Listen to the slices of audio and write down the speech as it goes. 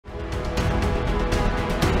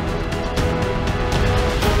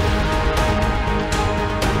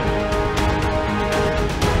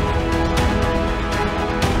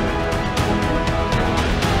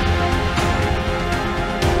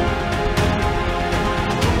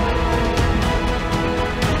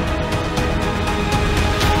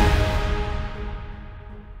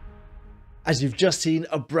As you've just seen,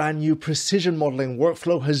 a brand new precision modeling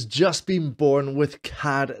workflow has just been born with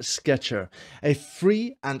CAD Sketcher, a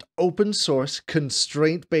free and open source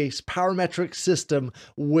constraint-based parametric system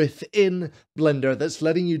within Blender that's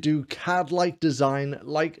letting you do CAD-like design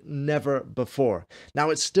like never before. Now,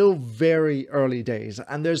 it's still very early days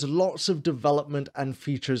and there's lots of development and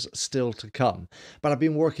features still to come, but I've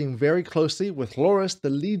been working very closely with hlorus, the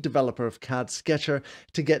lead developer of CAD Sketcher,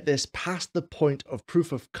 to get this past the point of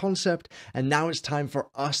proof of concept. And now it's time for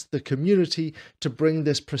us, the community, to bring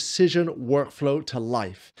this precision workflow to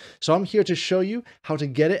life. So I'm here to show you how to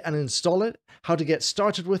get it and install it, how to get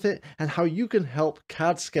started with it, and how you can help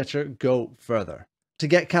CAD Sketcher go further. To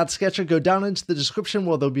get CAD Sketcher, go down into the description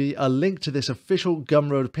where there'll be a link to this official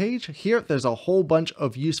Gumroad page. Here, there's a whole bunch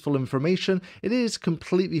of useful information. It is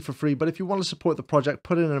completely for free, but if you want to support the project,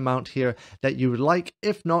 put in an amount here that you would like.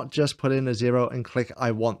 If not, just put in a 0 and click I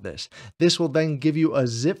want this. This will then give you a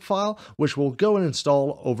zip file, which we'll go and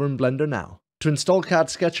install over in Blender now. To install CAD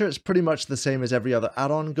Sketcher, it's pretty much the same as every other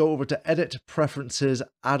add-on. Go over to Edit, Preferences,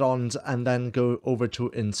 Add-ons, and then go over to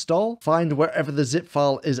Install. Find wherever the zip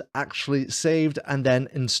file is actually saved, and then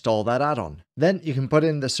install that add-on. Then you can put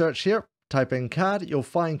in the search here, type in CAD, you'll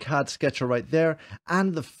find CAD Sketcher right there,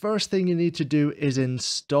 and the first thing you need to do is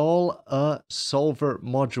install a solver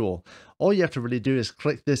module. All you have to really do is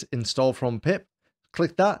click this Install from pip,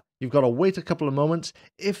 click that. You've got to wait a couple of moments.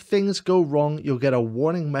 If things go wrong, you'll get a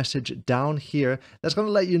warning message down here that's going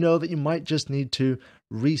to let you know that you might just need to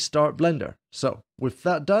restart Blender. So with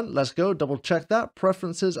that done, let's go double check that.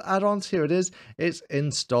 Preferences, add-ons, here it is. It's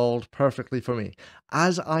installed perfectly for me.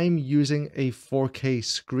 As I'm using a 4K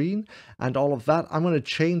screen and all of that, I'm going to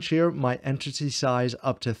change here my entity size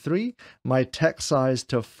up to 3, my text size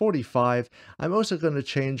to 45. I'm also going to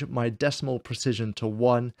change my decimal precision to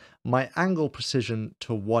 1, my angle precision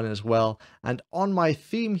to 1 as well. And on my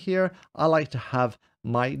theme here, I like to have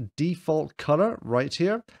my default color right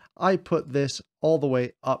here. I put this all the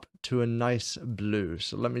way up to a nice blue.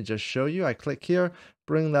 So let me just show you. I click here,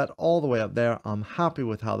 bring that all the way up there. I'm happy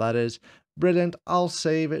with how that is. Brilliant. I'll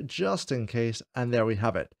save it just in case, and there we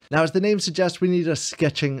have it. Now, as the name suggests, we need a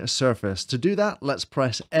sketching surface. To do that, let's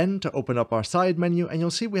press N to open up our side menu, and you'll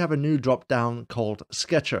see we have a new drop down called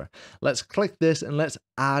Sketcher. Let's click this and let's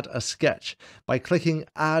add a sketch. By clicking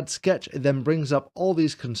Add Sketch, it then brings up all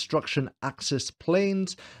these construction axis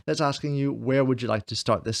planes that's asking you where would you like to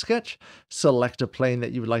start this sketch. Select a plane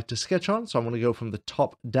that you would like to sketch on. So I'm going to go from the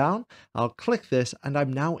top down. I'll click this and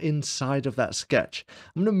I'm now inside of that sketch.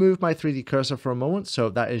 I'm going to move my 3D cursor for a moment, so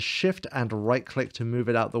that is shift and right click to move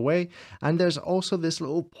it out the way. And there's also this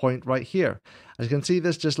little point right here. As you can see,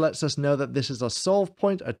 this just lets us know that this is a solve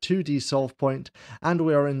point, a 2D solve point, and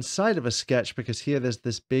we are inside of a sketch because here there's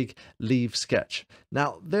this big leave sketch.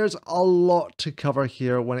 Now, there's a lot to cover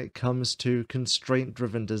here when it comes to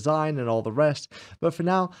constraint-driven design and all the rest, but for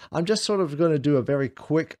now, I'm just sort of going to do a very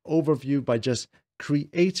quick overview by just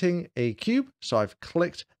creating a cube. So I've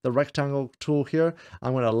clicked the rectangle tool here.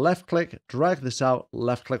 I'm going to left click, drag this out,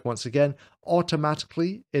 left click once again.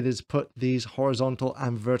 Automatically, it has put these horizontal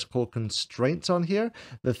and vertical constraints on here.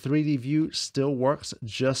 The 3D view still works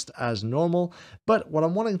just as normal, but what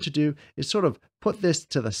I'm wanting to do is sort of put this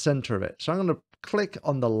to the center of it. So I'm going to click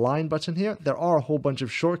on the line button here. There are a whole bunch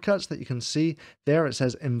of shortcuts that you can see there. It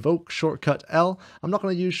says invoke shortcut L. I'm not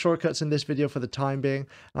going to use shortcuts in this video for the time being.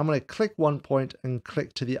 I'm going to click one point and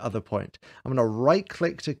click to the other point. I'm going to right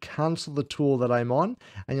click to cancel the tool that I'm on,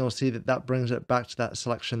 and you'll see that that brings it back to that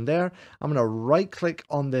selection there. I'm going to right click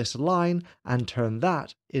on this line and turn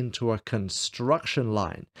that into a construction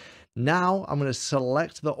line. Now I'm going to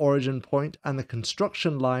select the origin point and the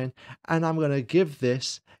construction line, and I'm going to give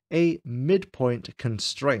this a midpoint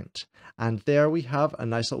constraint. And there we have a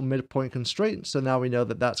nice little midpoint constraint. So now we know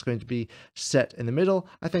that that's going to be set in the middle.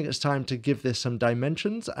 I think it's time to give this some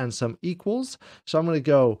dimensions and some equals. So I'm going to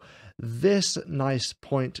go this nice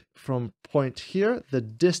point from point here. The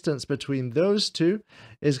distance between those two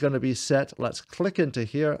is going to be set. Let's click into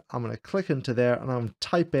here. I'm going to click into there and I'm going to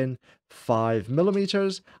type in 5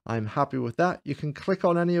 millimeters. I'm happy with that. You can click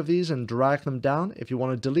on any of these and drag them down. If you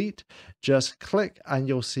want to delete, just click and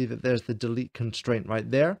you'll see that there's the delete constraint right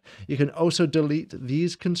there. You can also delete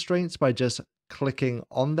these constraints by just clicking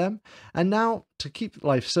on them. And now, to keep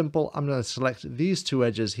life simple, I'm going to select these two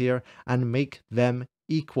edges here and make them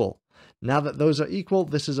equal. Now that those are equal,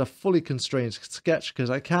 this is a fully constrained sketch because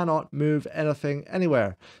I cannot move anything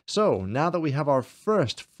anywhere. So now that we have our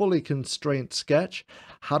first fully constrained sketch,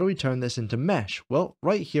 how do we turn this into mesh? Well,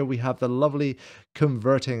 right here we have the lovely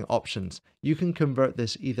converting options. You can convert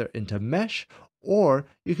this either into mesh or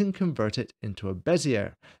you can convert it into a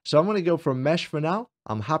bezier. So I'm going to go for mesh for now.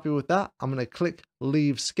 I'm happy with that. I'm going to click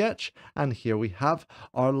leave sketch, and here we have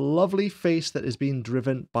our lovely face that is being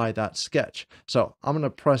driven by that sketch. So I'm going to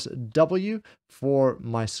press W for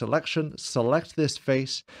my selection, select this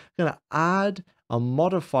face. I'm going to add a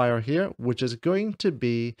modifier here, which is going to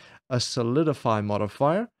be a solidify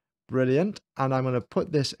modifier. Brilliant. And I'm going to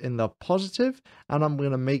put this in the positive, and I'm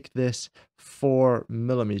going to make this 4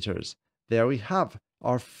 millimeters. There we have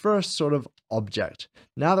our first sort of object.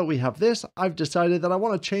 Now that we have this, I've decided that I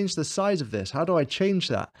want to change the size of this. How do I change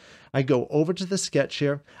that? I go over to the sketch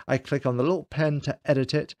here, I click on the little pen to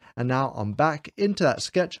edit it, and now I'm back into that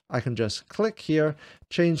sketch. I can just click here,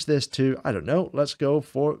 change this to, I don't know, let's go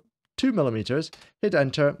for 2 millimeters, hit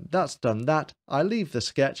enter, that's done that. I leave the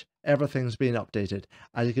sketch, everything's been updated.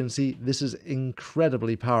 As you can see, this is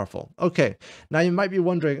incredibly powerful. Okay, now you might be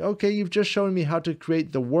wondering, okay, you've just shown me how to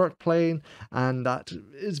create the work plane, and that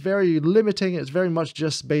is very limiting. It's very much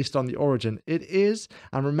just based on the origin. It is,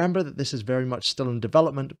 and remember that this is very much still in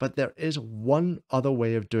development, but there is one other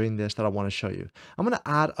way of doing this that I want to show you. I'm going to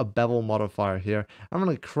add a bevel modifier here. I'm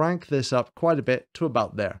going to crank this up quite a bit to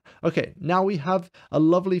about there. Okay, now we have a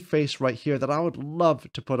lovely face right here that I would love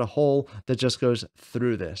to put a hole that just goes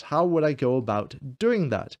through this. How would I go about doing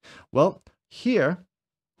that? Well, here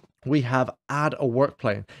we have add a work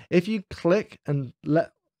plane. If you click and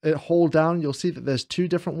let it hold down, you'll see that there's two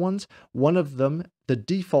different ones. One of them, the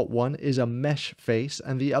default one, is a mesh face,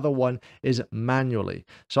 and the other one is manually.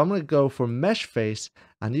 So I'm going to go for mesh face,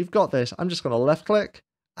 and you've got this. I'm just going to left click,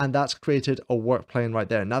 and that's created a work plane right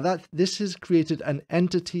there. Now this has created an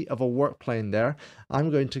entity of a work plane there.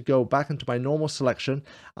 I'm going to go back into my normal selection.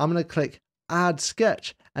 I'm going to click add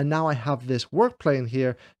sketch, and now I have this work plane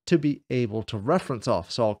here to be able to reference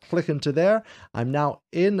off. So I'll click into there. I'm now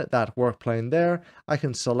in that work plane there. I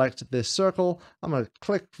can select this circle. I'm going to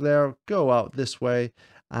click there, go out this way,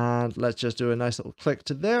 and let's just do a nice little click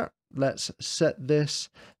to there. Let's set this,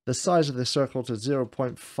 the size of the circle, to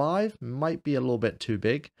 0.5. Might be a little bit too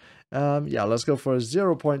big. Yeah, let's go for a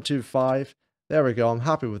 0.25. There we go, I'm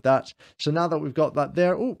happy with that. So now that we've got that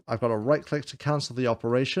there, I've got to right click to cancel the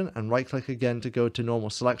operation and right click again to go to normal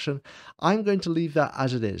selection. I'm going to leave that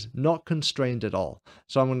as it is, not constrained at all.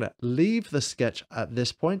 So I'm going to leave the sketch at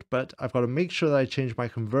this point, but I've got to make sure that I change my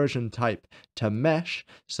conversion type to mesh,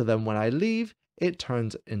 so then when I leave, it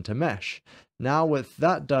turns into mesh. Now with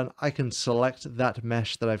that done, I can select that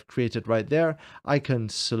mesh that I've created right there. I can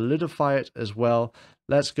solidify it as well.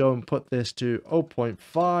 Let's go and put this to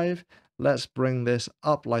 0.5. Let's bring this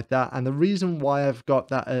up like that. And the reason why I've got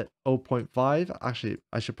that at 0.5, actually,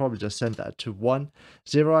 I should probably just send that to 1,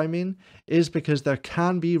 0, I mean, is because there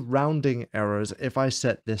can be rounding errors if I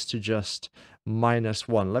set this to just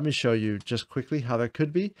 -1. Let me show you just quickly how that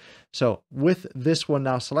could be. So with this one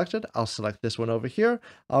now selected, I'll select this one over here.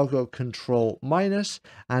 I'll go Control minus,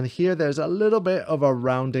 and here there's a little bit of a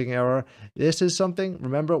rounding error. This is something,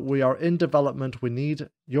 remember, we are in development. We need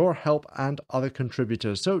your help and other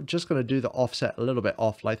contributors. So just going to do the offset a little bit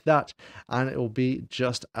off like that, and it will be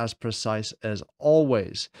just as precise as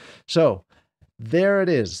always. So there it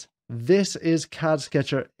is. This is CAD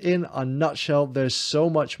Sketcher in a nutshell. There's so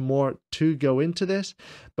much more to go into this,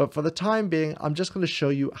 but for the time being, I'm just going to show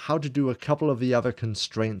you how to do a couple of the other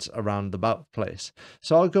constraints around the place.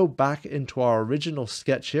 So I'll go back into our original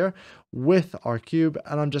sketch here with our cube,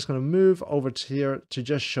 and I'm just going to move over to here to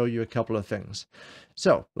just show you a couple of things.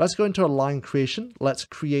 So let's go into a line creation. Let's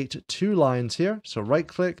create 2 lines here. So right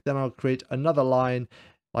click, then I'll create another line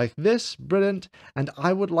like this. Brilliant. And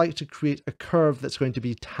I would like to create a curve that's going to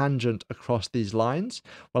be tangent across these lines.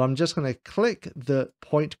 Well, I'm just going to click the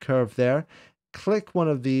point curve there, click one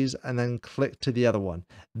of these, and then click to the other one.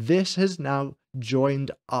 This has now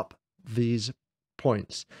joined up these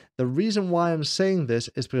points. The reason why I'm saying this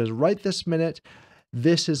is because right this minute,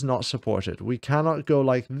 this is not supported. We cannot go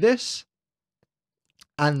like this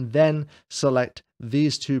and then select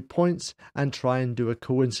these 2 points and try and do a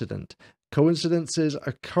coincident. Coincidences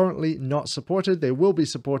are currently not supported. They will be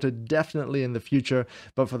supported definitely in the future,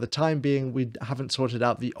 but for the time being, we haven't sorted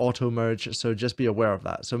out the auto merge, so just be aware of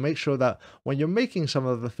that. So make sure that when you're making some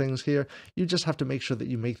of the things here, you just have to make sure that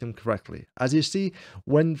you make them correctly. As you see,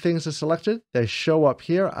 when things are selected, they show up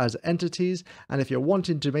here as entities, and if you're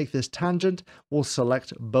wanting to make this tangent, we'll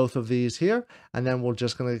select both of these here, and then we're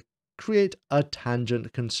just going to create a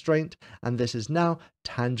tangent constraint, and this is now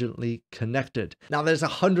tangentially connected. Now there's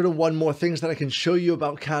 101 more things that I can show you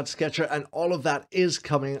about CAD Sketcher, and all of that is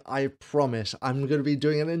coming, I promise. I'm going to be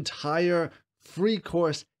doing an entire free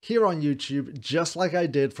course here on YouTube, just like I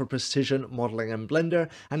did for Precision Modeling in Blender.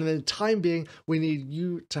 And in the time being, we need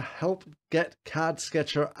you to help get CAD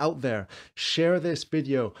Sketcher out there. Share this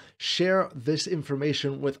video, share this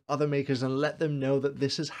information with other makers and let them know that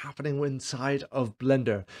this is happening inside of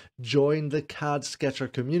Blender. Join the CAD Sketcher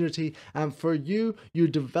community. And for you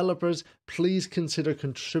developers, please consider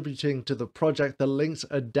contributing to the project. The links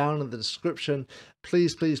are down in the description.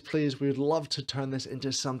 Please, please, please, we'd love to turn this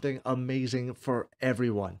into something amazing for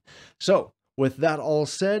everyone. So, with that all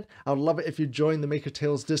said, I'd love it if you join the Maker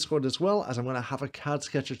Tales Discord as well, as I'm going to have a CAD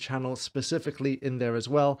Sketcher channel specifically in there as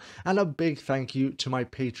well. And a big thank you to my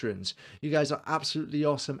patrons. You guys are absolutely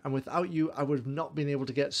awesome, and without you, I would have not been able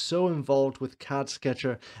to get so involved with CAD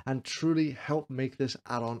Sketcher and truly help make this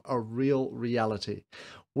add-on a real reality.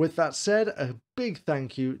 With that said, a big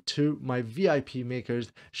thank you to my VIP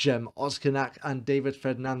makers, Jem Oskinak and David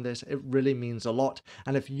Fernandez. It really means a lot.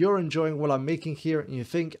 And if you're enjoying what I'm making here and you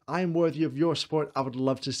think I'm worthy of your support, I would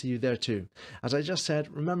love to see you there too. As I just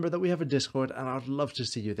said, remember that we have a Discord and I'd love to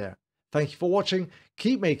see you there. Thank you for watching,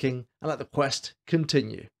 keep making, and let the quest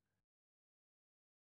continue.